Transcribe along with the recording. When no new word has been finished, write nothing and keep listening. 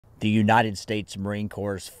the United States Marine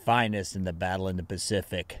Corps' finest in the battle in the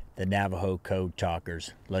Pacific, the Navajo Code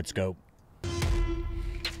Talkers. Let's go.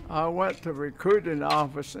 I went to recruiting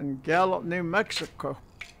office in Gallup, New Mexico.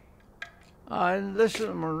 I enlisted in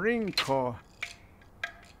the Marine Corps.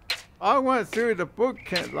 I went through the boot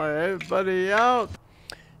camp like everybody else.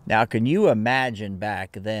 Now, can you imagine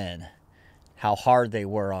back then how hard they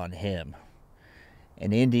were on him?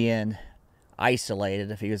 An Indian,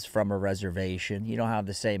 isolated if he was from a reservation. You don't have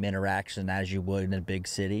the same interaction as you would in a big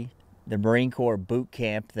city. The Marine Corps boot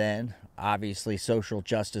camp then, obviously social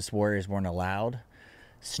justice warriors weren't allowed.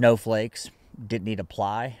 Snowflakes didn't need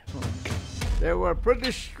apply. They were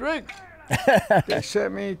pretty strict. They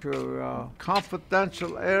sent me to a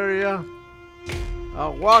confidential area. I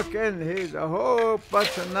walk in, here's a whole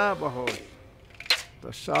bunch of Navajos.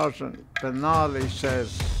 The Sergeant Benali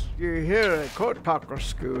says, "You're here at Code Talker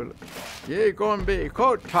School. You're going to be a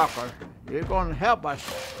code talker. You're going to help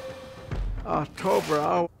us."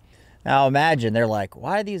 October. Now imagine, they're like,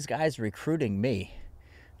 why are these guys recruiting me?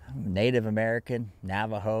 I'm Native American,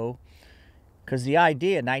 Navajo. Because the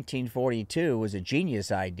idea in 1942 was a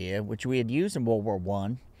genius idea, which we had used in World War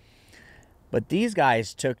I. But these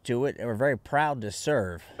guys took to it and were very proud to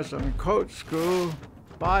serve. I was in code school.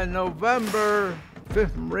 By November,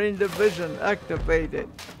 5th Marine Division activated.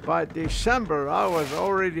 By December, I was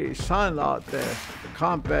already assigned out there,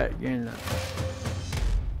 combat unit.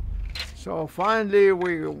 So finally,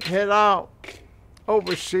 we head out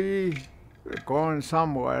overseas. We're going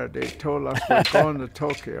somewhere. They told us we're going to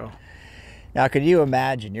Tokyo. Now, can you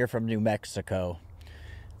imagine, you're from New Mexico,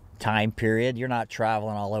 time period, you're not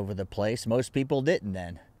traveling all over the place. Most people didn't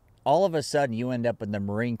then. All of a sudden, you end up in the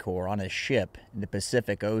Marine Corps on a ship in the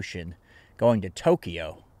Pacific Ocean going to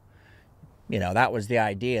Tokyo. You know, that was the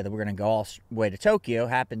idea, that we're going to go all the way to Tokyo.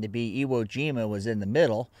 Happened to be Iwo Jima was in the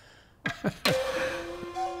middle.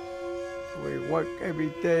 We work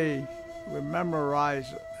every day. We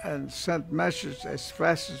memorize and send messages as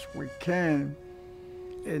fast as we can.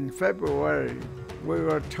 In February, we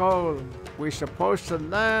were told we're supposed to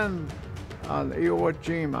land on Iwo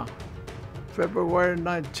Jima, February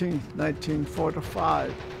 19th,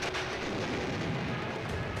 1945.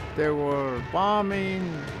 They were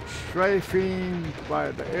bombing, strafing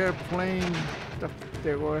by the airplane.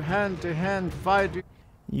 They were hand-to-hand fighting.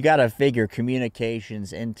 You got to figure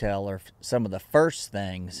communications, intel are some of the first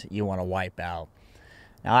things you want to wipe out.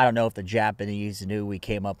 Now, I don't know if the Japanese knew we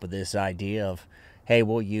came up with this idea of, hey,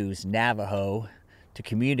 we'll use Navajo to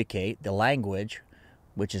communicate the language,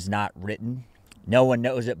 which is not written. No one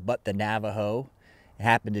knows it but the Navajo. It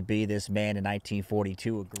happened to be this man in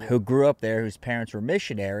 1942 who grew up there, whose parents were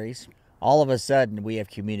missionaries. All of a sudden, we have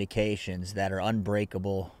communications that are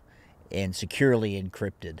unbreakable and securely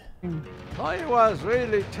encrypted. It was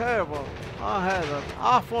really terrible. I had an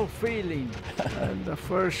awful feeling. And the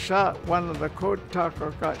first shot, one of the code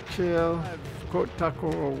talkers got killed. Code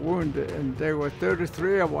talkers were wounded, and there were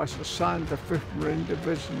 33 of us assigned to 5th Marine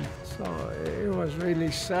Division. So it was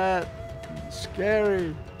really sad,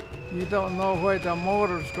 scary. You don't know where the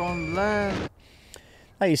motor's going to land.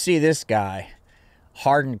 Now you see this guy,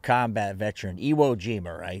 hardened combat veteran, Iwo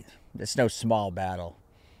Jima, right? It's no small battle.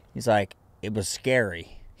 He's like, it was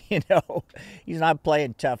scary, you know? He's not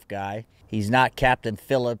playing tough guy. He's not Captain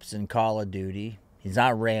Phillips in Call of Duty. He's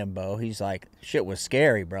not Rambo. He's like, shit was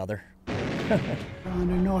scary, brother. On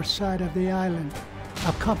the north side of the island,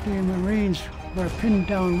 a company of Marines were pinned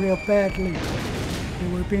down real badly.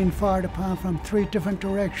 They were being fired upon from 3 different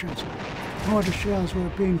directions. Mortar shells were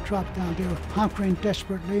being dropped down. They were hunkering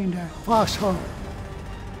desperately in their foxhole.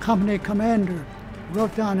 Company commander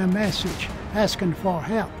wrote down a message asking for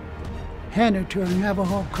help, handed to a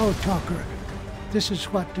Navajo code talker. This is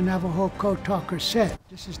what the Navajo code talker said.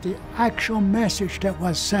 This is the actual message that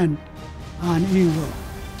was sent on Iwo.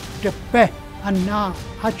 De pe ana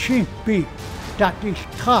hachi bi dati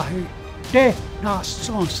tahi de na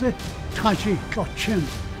sonse taji kochin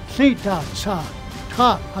sita sa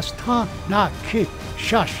ta asta na ki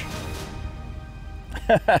shush.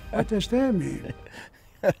 What does that mean?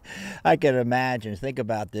 I can imagine. Think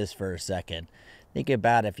about this for a second. Think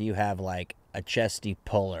about if you have like a chesty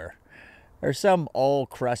puller or some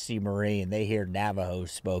old crusty Marine, they hear Navajo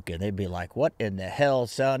spoken. They'd be like, what in the hell,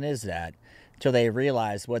 son, is that? Until they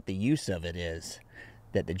realize what the use of it is,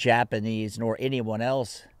 that the Japanese nor anyone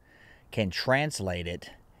else can translate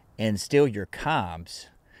it and steal your comms.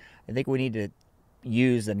 I think we need to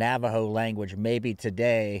use the Navajo language maybe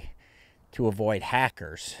today to avoid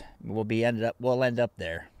hackers. We'll end up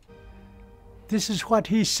there. This is what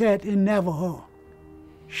he said in Navajo.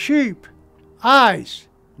 Sheep, eyes,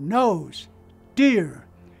 nose, deer,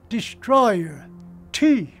 destroyer,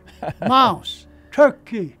 tea. mouse,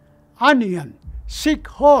 turkey, onion, sick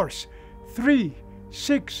horse, 3,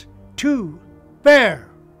 6, 2, bear.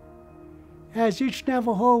 As each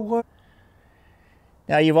Navajo word.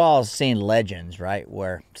 Now, you've all seen legends, right?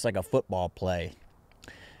 Where it's like a football play.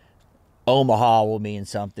 Omaha will mean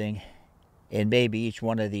something, and maybe each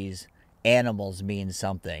one of these animals means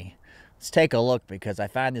something. Let's take a look, because I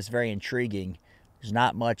find this very intriguing. There's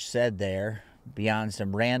not much said there beyond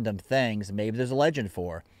some random things maybe there's a legend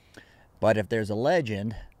for. But if there's a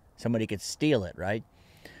legend, somebody could steal it, right?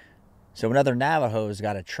 So another Navajo's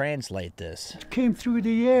got to translate this. Came through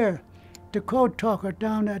the air. The code talker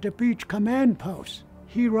down at the beach command post.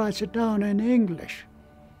 He writes it down in English.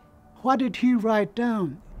 What did he write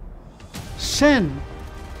down? Send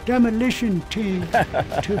demolition team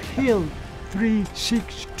to hill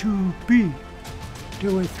 362B.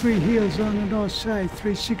 There were 3 hills on the north side,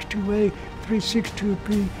 362A,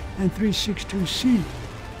 362B, and 362C.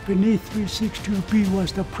 Beneath 362B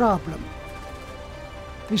was the problem.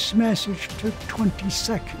 This message took 20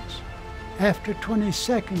 seconds. After 20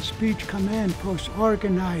 seconds, Beach Command Post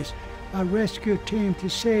organized a rescue team to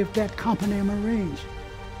save that company of Marines.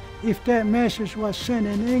 If that message was sent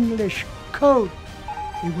in English code,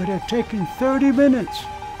 it would have taken 30 minutes.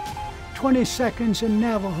 20 seconds in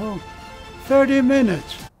Navajo, 30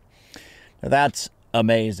 minutes. Now that's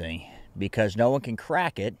amazing, because no one can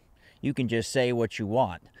crack it. You can just say what you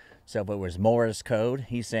want. So if it was Morse code,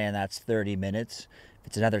 he's saying that's 30 minutes. If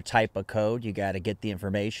it's another type of code, you got to get the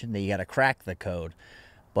information, then you got to crack the code.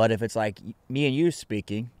 But if it's like me and you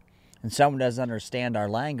speaking, and someone doesn't understand our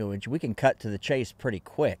language, we can cut to the chase pretty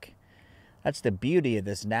quick. That's the beauty of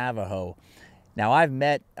this Navajo. Now, I've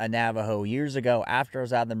met a Navajo years ago after I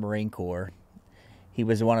was out of the Marine Corps. He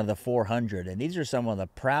was one of the 400, and these are some of the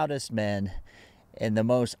proudest men and the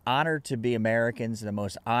most honored to be Americans and the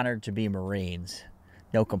most honored to be Marines.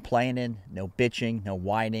 No complaining, no bitching, no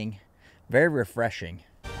whining. Very refreshing.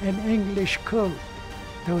 In English code,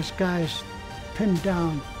 those guys pinned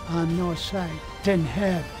down on north side didn't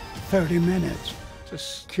have 30 minutes.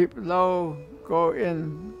 Just keep low, go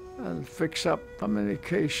in and fix up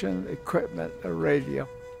communication equipment, a radio.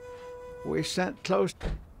 We sent close.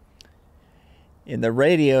 And the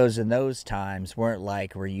radios in those times weren't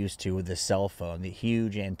like we're used to with the cell phone, the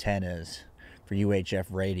huge antennas for UHF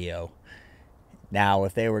radio. Now,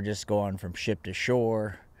 if they were just going from ship to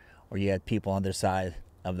shore, or you had people on the other side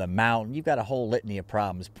of the mountain, you've got a whole litany of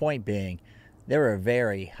problems. Point being, they were a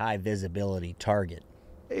very high visibility target.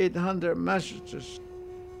 800 messages.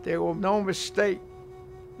 There were no mistake.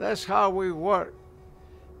 That's how we work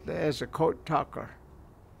as a code talker.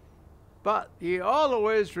 But you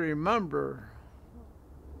always remember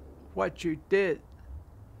what you did,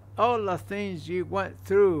 all the things you went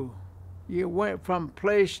through. You went from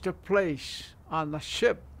place to place on the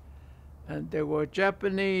ship, and there were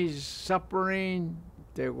Japanese submarine,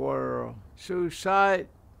 there were suicide.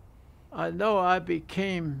 I know I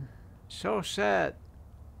became so sad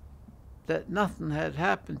that nothing had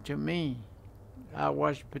happened to me. I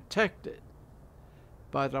was protected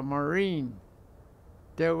by the Marine.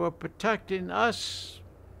 They were protecting us,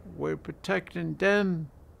 we're protecting them.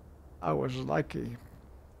 I was lucky.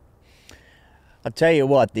 I'll tell you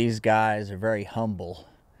what, these guys are very humble.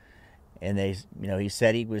 And they, he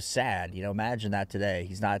said he was sad. Imagine that today.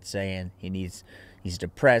 He's not saying he's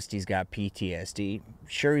depressed, he's got PTSD.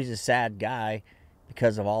 Sure, he's a sad guy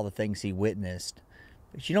because of all the things he witnessed.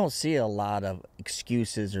 But you don't see a lot of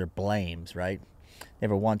excuses or blames, right?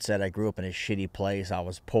 Never once said I grew up in a shitty place, I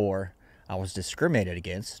was poor, I was discriminated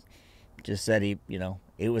against. Just said it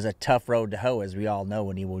was a tough road to hoe, as we all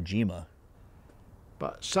know, in Iwo Jima.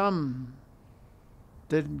 But some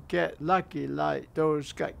didn't get lucky like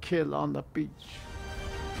those got killed on the beach.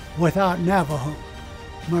 Without Navajo,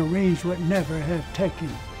 Marines would never have taken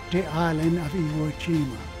the island of Iwo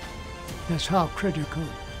Jima. That's how critical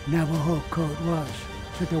Navajo code was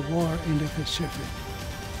to the war in the Pacific.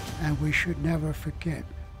 And we should never forget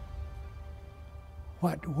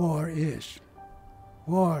what war is.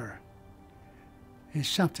 War is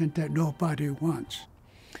something that nobody wants.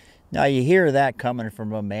 Now you hear that coming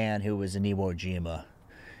from a man who was in Iwo Jima.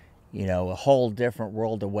 A whole different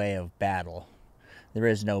world away of battle. There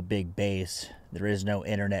is no big base. There is no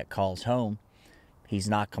internet calls home. He's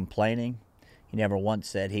not complaining. He never once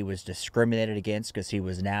said he was discriminated against because he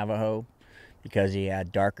was Navajo, because he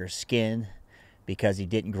had darker skin, because he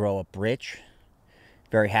didn't grow up rich.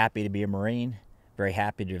 Very happy to be a Marine. Very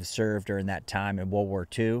happy to have served during that time in World War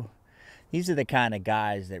II. These are the kind of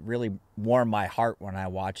guys that really warm my heart when I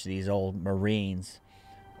watch these old Marines.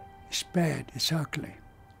 It's bad, it's ugly.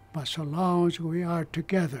 But so long as we are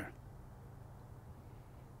together,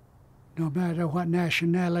 no matter what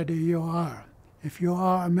nationality you are. If you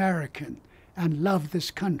are American and love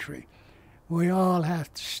this country, we all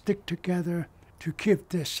have to stick together to keep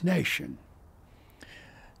this nation.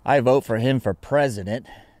 I vote for him for president.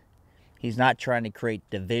 He's not trying to create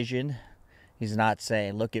division. He's not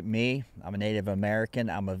saying, look at me, I'm a Native American,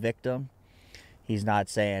 I'm a victim. He's not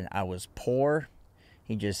saying I was poor.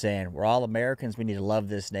 He's just saying we're all Americans, we need to love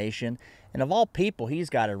this nation. And of all people, he's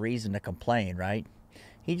got a reason to complain, right?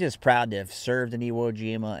 He's just proud to have served in Iwo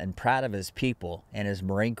Jima and proud of his people and his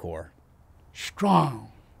Marine Corps.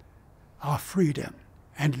 Strong, our freedom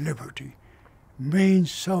and liberty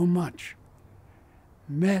means so much.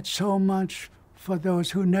 Meant so much for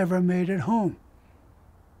those who never made it home.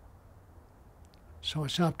 So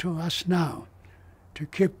it's up to us now to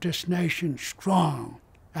keep this nation strong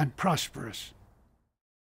and prosperous.